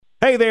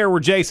Hey there, we're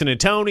Jason and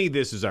Tony.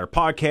 This is our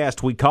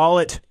podcast. We call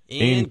it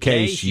In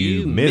Case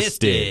You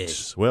Missed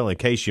It. Well, in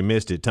case you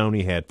missed it,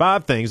 Tony had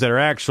 5 things that are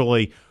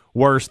actually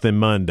worse than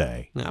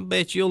Monday. I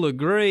bet you'll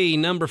agree.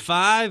 Number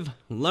 5,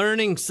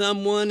 learning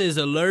someone is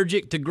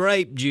allergic to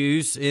grape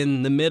juice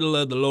in the middle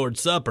of the Lord's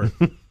Supper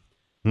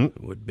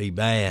would be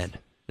bad.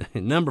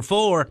 Number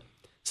 4,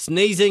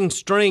 sneezing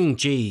string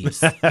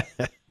cheese.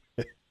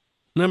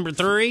 Number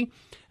 3,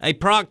 a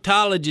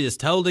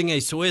proctologist holding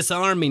a Swiss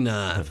Army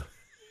knife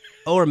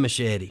or a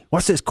machete.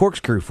 What's this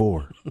corkscrew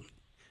for?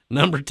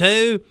 Number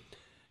 2,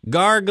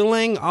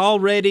 gargling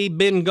already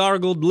been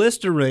gargled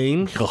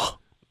Listerine.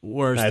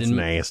 Worse That's than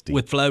nasty.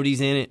 With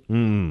floaties in it.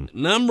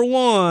 Number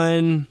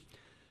 1,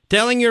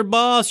 telling your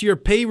boss your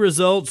pee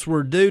results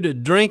were due to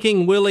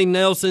drinking Willie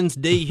Nelson's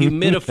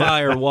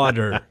dehumidifier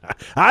water.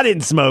 I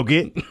didn't smoke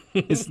it.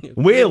 It's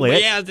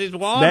Willie. Yeah, it's his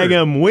water.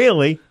 Daggum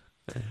Willie.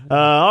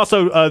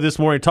 Also, this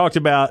morning talked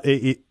about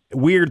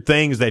weird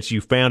things that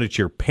you found at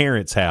your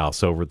parents'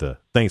 house over the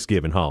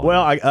Thanksgiving holiday.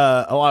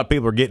 Well, a lot of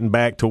people are getting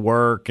back to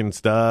work and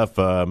stuff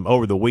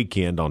over the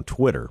weekend on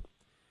Twitter.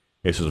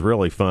 This is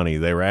really funny.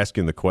 They were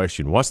asking the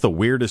question, what's the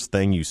weirdest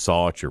thing you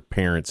saw at your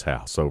parents'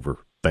 house over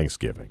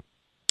Thanksgiving?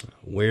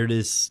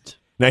 Weirdest.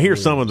 Now,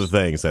 here's some of the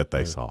things that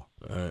they saw.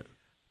 All right.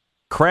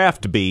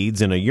 Craft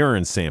beads in a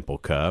urine sample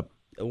cup.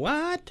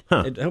 What?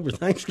 Huh. Over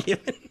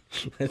Thanksgiving?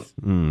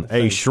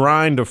 A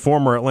shrine to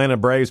former Atlanta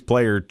Braves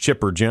player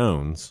Chipper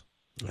Jones.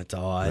 That's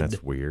odd.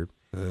 That's weird.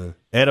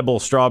 Edible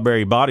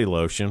strawberry body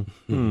lotion.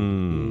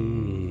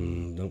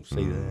 Don't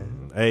see that.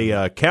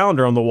 A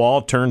calendar on the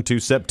wall turned to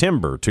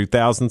September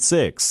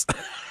 2006.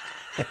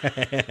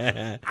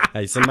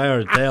 Hey, somebody ought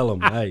to tell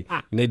them, hey,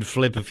 you need to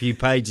flip a few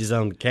pages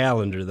on the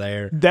calendar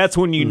there. That's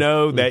when you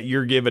know that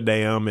your give a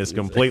damn is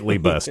completely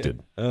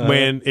busted.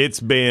 When it's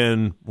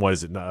been,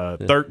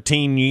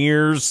 13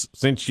 years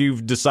since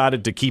you've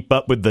decided to keep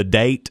up with the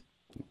date.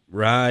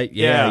 Right,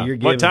 yeah. You're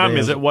What time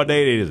is it? What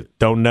date is it?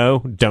 Don't know,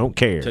 don't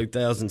care.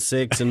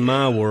 2006 in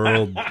my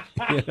world.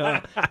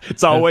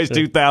 It's always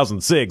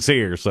 2006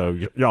 here, so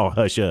y'all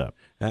hush up.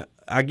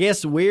 I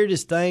guess the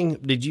weirdest thing,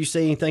 did you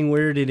see anything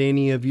weird at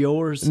any of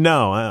yours?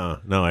 No,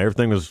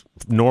 everything was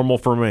normal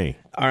for me.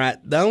 All right,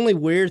 the only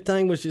weird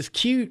thing was just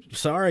cute.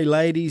 Sorry,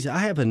 ladies, I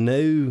have a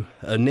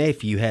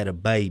nephew had a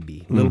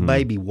baby. Little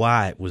baby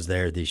White was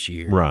there this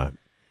year. Right.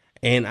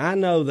 And I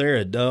know they're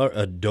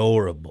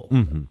adorable.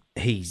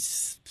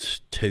 He's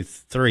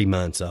 3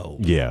 months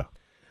old. Yeah.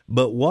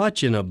 But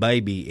watching a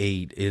baby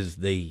eat is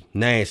the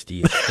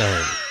nastiest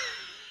thing.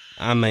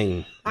 I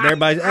mean,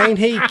 everybody's, ain't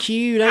he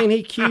cute? Ain't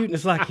he cute? And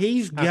it's like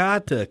he's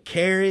got the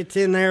carrots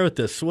in there with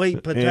the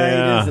sweet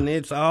potatoes, and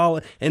it's all.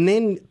 And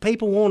then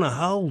people want to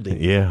hold him.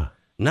 Yeah.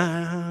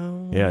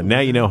 No. Yeah, now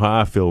you know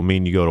how I feel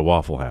when you go to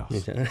Waffle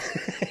House.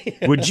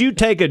 Would you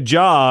take a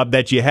job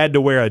that you had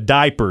to wear a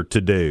diaper to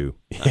do?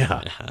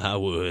 Yeah. I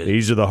would.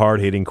 These are the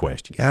hard-hitting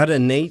questions. Got a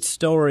neat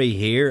story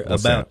here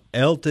about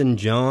Elton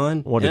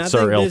John. What did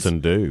Sir Elton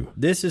do?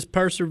 This is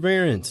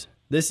perseverance.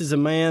 This is a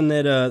man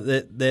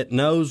that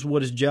knows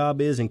what his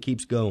job is and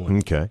keeps going.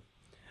 Okay.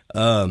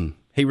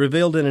 He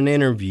revealed in an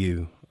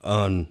interview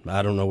on,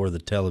 I don't know where the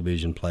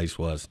television place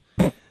was.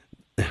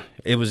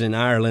 It was in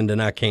Ireland,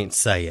 and I can't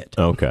say it.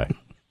 Okay.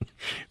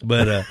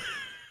 But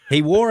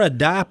he wore a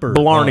diaper.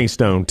 Blarney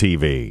Stone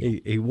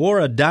TV. He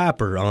wore a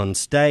diaper on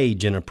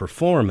stage in a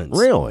performance.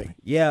 Really?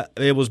 Yeah,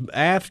 it was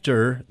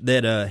after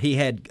that he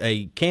had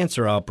a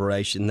cancer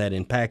operation that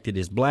impacted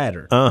his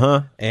bladder.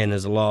 And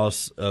his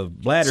loss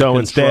of bladder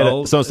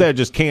control. Instead of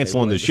just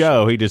canceling the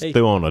show, he just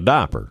threw on a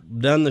diaper.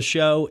 Done the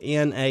show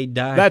in a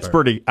diaper. That's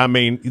pretty. I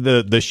mean,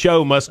 the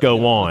show must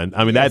go on.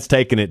 I mean, that's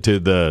taking it to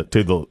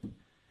the.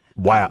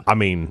 Wow. I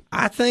mean,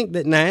 I think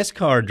that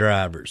NASCAR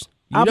drivers.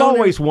 I've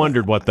always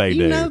wondered what they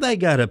do. You know, they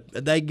got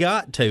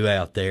to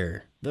out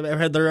there.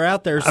 They're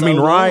out there. So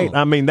right. long.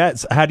 I mean,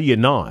 that's how do you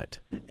not?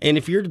 And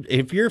if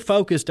you're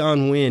focused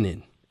on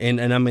winning,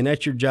 and I mean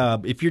that's your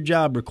job. If your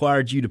job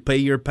required you to pee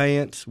your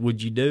pants,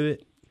 would you do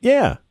it?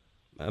 Yeah.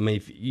 I mean,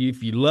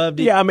 if you loved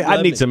it. Yeah. I mean,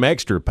 I'd need some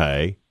extra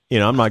pay. You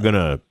know, I'm not going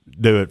to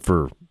do it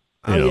for.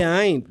 I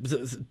ain't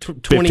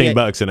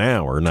 $15 an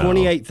hour. No,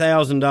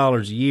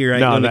 $28,000 a year. Ain't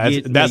gonna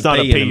get that's not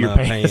a pee your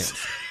pants.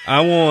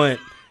 I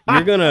want.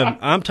 You're gonna.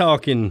 I'm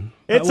talking.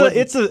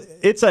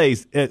 It's a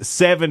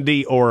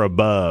 70 or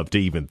above to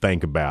even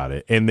think about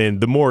it, and then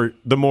the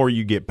more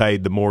you get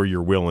paid, the more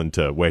you're willing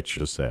to wet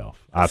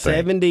yourself. I think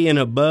 70 and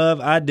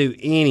above. I'd do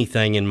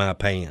anything in my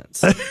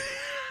pants.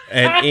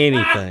 At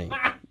anything.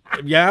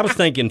 Yeah, I was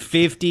thinking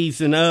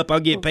 50s and up. I'll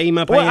get paid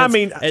my pants. Well, I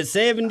mean, at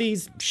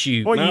 70s,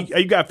 shoot. Well,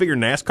 you got to figure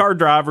NASCAR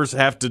drivers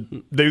have to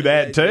do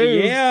that too.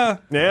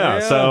 Yeah.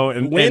 So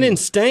winning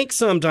stinks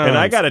sometimes. And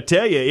I got to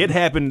tell you, it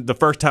happened the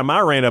first time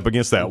I ran up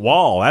against that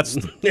wall. That's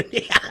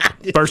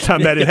the first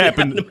time that it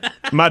happened.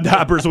 My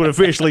diapers would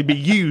officially be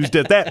used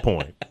at that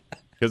point.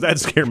 Because that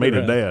scared me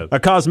to death. A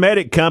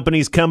cosmetic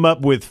company's come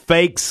up with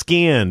fake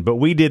skin, but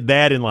we did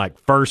that in like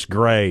first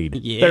grade.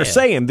 Yeah. They're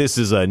saying this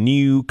is a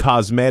new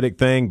cosmetic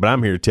thing, but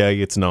I'm here to tell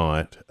you it's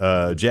not.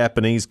 A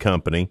Japanese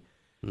company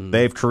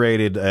they've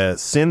created a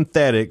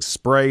synthetic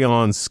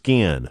spray-on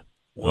skin.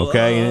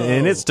 Okay,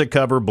 and it's to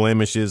cover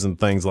blemishes and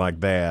things like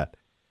that.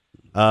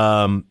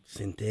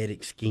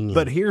 Synthetic skin.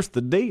 But here's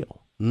the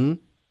deal.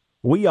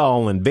 We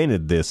all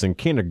invented this in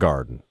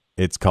kindergarten.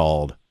 It's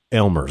called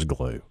Elmer's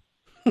glue.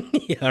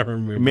 Yeah, I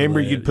remember.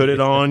 Remember, that. you'd put it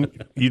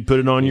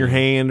on your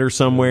hand or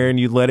somewhere, and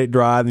you'd let it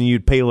dry, then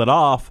you'd peel it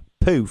off.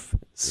 Poof,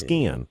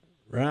 skin.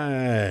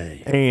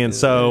 Right. And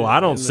so I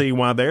don't see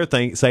why they're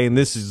saying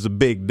this is a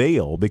big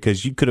deal,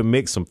 because you could have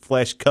mixed some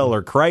flesh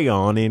color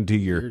crayon into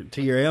your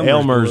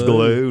Elmer's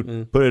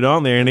glue, put it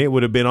on there, and it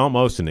would have been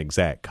almost an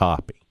exact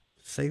copy.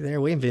 See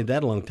there, we invented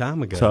that a long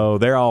time ago. So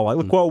they're all like,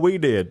 look what we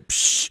did.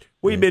 Psh,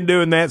 we've been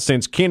doing that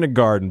since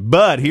kindergarten.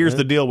 But here's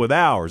the deal with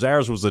ours.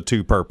 Ours was a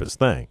two-purpose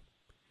thing.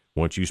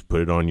 Once you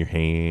put it on your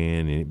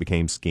hand and it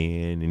became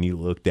skin and you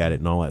looked at it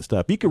and all that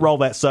stuff, you could roll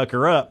that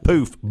sucker up,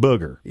 poof,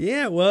 booger.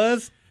 Yeah, it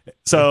was.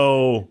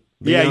 So,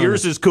 yeah,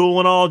 yours is cool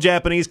and all,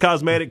 Japanese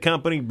cosmetic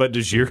company, but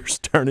does yours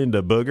turn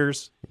into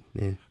boogers?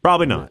 Yeah.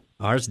 Probably not.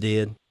 Ours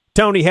did.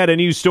 Tony had a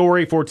new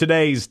story for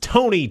today's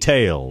Tony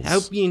Tales.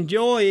 Hope you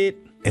enjoy it.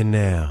 And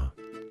now,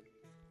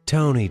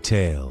 Tony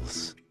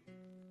Tales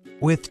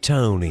with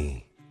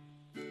Tony.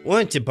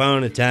 Once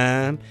upon a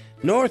time,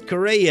 North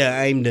Korea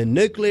aimed a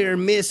nuclear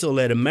missile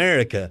at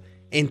America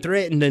and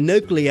threatened to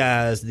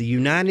nucleize the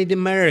United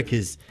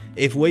Americas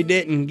if we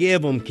didn't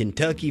give them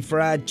Kentucky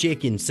Fried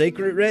Chicken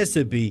secret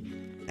recipe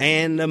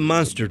and a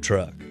monster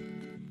truck.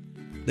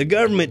 The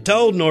government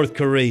told North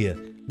Korea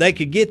they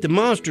could get the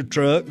monster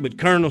truck, but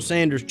Colonel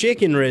Sanders'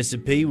 chicken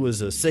recipe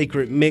was a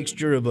secret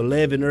mixture of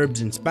 11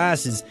 herbs and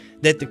spices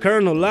that the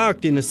colonel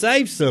locked in a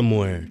safe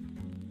somewhere.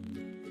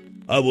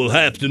 "I will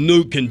have to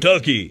nuke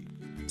Kentucky,"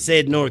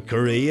 said North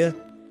Korea.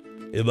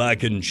 "If I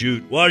can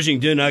shoot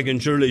Washington, I can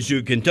surely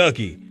shoot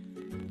Kentucky.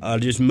 I'll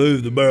just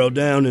move the barrel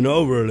down and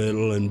over a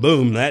little, and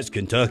boom, that's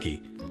Kentucky.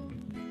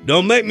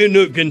 Don't make me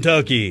nuke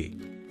Kentucky."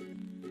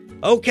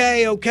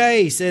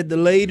 Okay, said the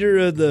leader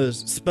of the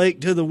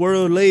Speak to the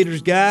World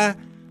Leaders guy.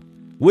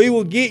 "We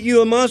will get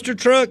you a monster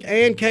truck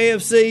and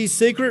KFC's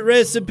secret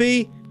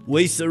recipe.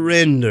 We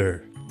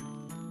surrender."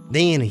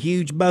 Then a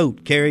huge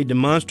boat carried the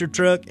monster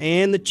truck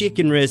and the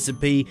chicken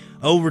recipe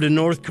over to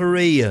North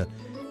Korea.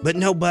 But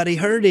nobody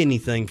heard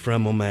anything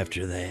from them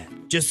after that,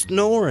 just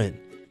snoring.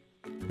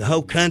 The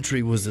whole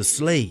country was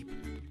asleep.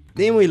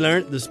 Then we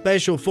learned the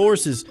Special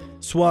Forces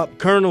swapped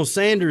Colonel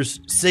Sanders'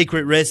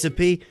 secret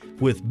recipe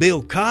with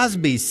Bill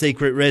Cosby's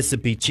secret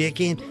recipe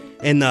chicken,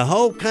 and the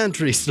whole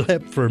country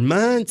slept for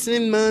months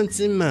and months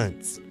and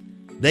months.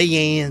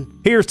 The end.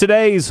 Here's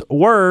today's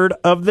word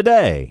of the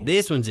day.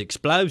 This one's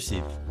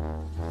explosive.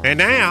 And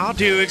now,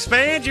 to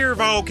expand your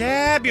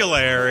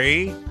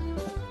vocabulary,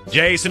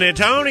 Jason and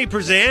Tony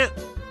present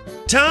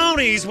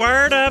Tony's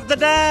Word of the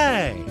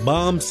Day.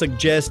 Bomb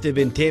suggestive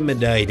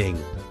intimidating.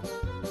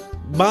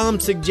 Bomb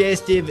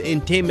suggestive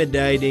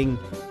intimidating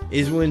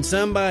is when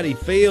somebody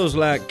feels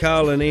like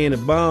calling in a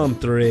bomb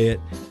threat,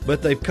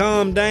 but they've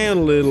calmed down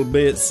a little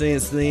bit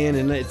since then,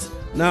 and it's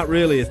not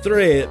really a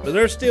threat, but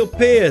they're still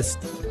pissed.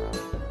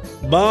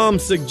 Bomb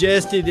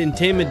suggested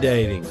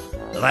intimidating.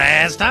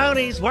 That's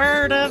Tony's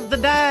Word of the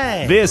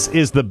Day. This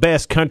is the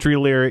best country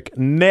lyric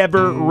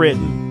never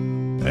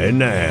written. And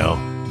now,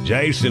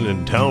 Jason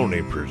and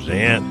Tony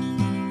present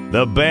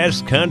the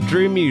best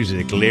country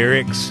music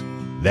lyrics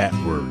that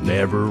were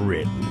never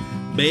written.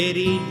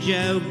 Betty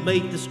Joe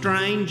beat the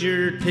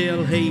stranger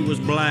till he was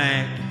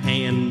black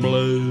and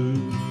blue.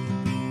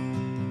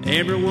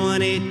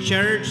 Everyone at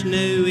church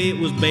knew it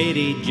was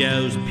Betty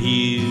Joe's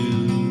pew.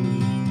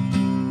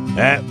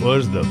 That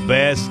was the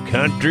best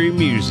country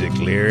music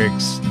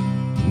lyrics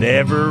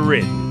never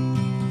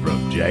written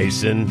from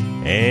Jason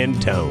and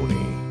Tony.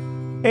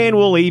 And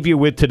we'll leave you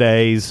with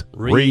today's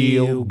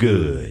Real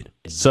Good.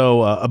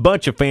 So a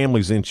bunch of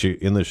families in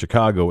the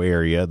Chicago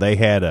area, they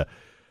had a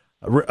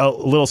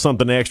little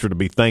something extra to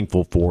be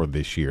thankful for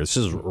this year. This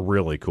is a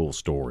really cool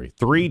story.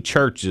 3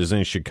 churches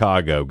in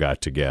Chicago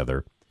got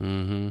together,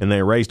 and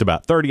they raised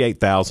about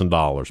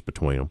 $38,000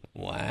 between them.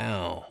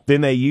 Wow.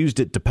 Then they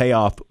used it to pay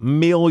off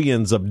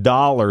millions of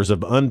dollars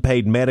of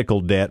unpaid medical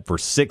debt for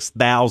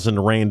 6,000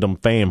 random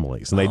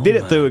families. And they did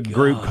it through a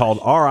group called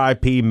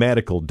RIP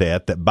Medical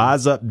Debt that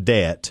buys up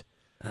debt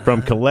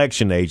from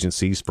collection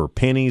agencies for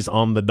pennies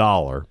on the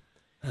dollar.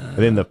 And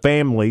then the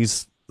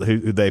families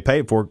who they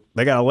paid for,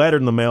 they got a letter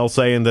in the mail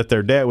saying that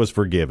their debt was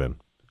forgiven.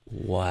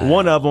 Wow.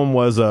 One of them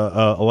was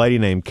a lady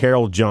named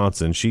Carol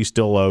Johnson. She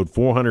still owed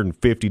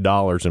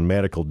 $450 in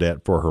medical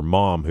debt for her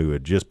mom who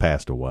had just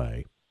passed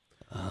away.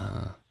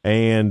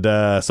 And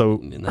so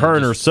her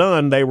and her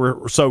son, they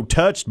were so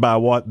touched by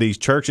what these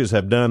churches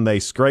have done, they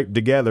scraped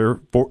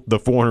together for the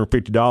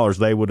 $450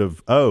 they would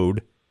have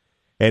owed.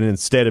 And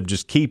instead of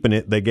just keeping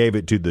it, they gave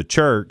it to the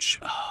church.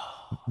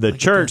 The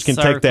church can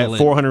take that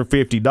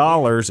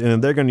 $450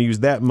 and they're going to use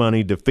that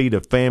money to feed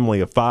a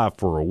family of 5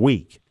 for a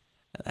week.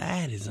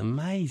 That is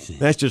amazing.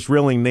 That's just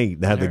really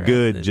neat how the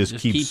good just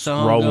keeps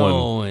on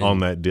rolling going. on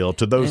that deal.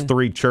 To those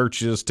three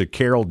churches, to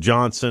Carol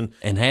Johnson.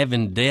 And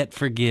having debt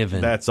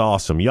forgiven. That's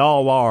awesome.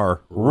 Y'all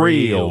are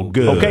real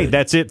good. Okay,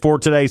 that's it for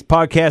today's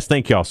podcast.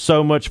 Thank y'all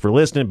so much for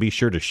listening. Be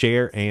sure to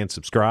share and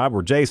subscribe.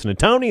 We're Jason and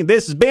Tony, and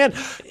this has been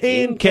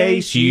In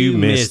Case You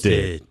Missed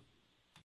It.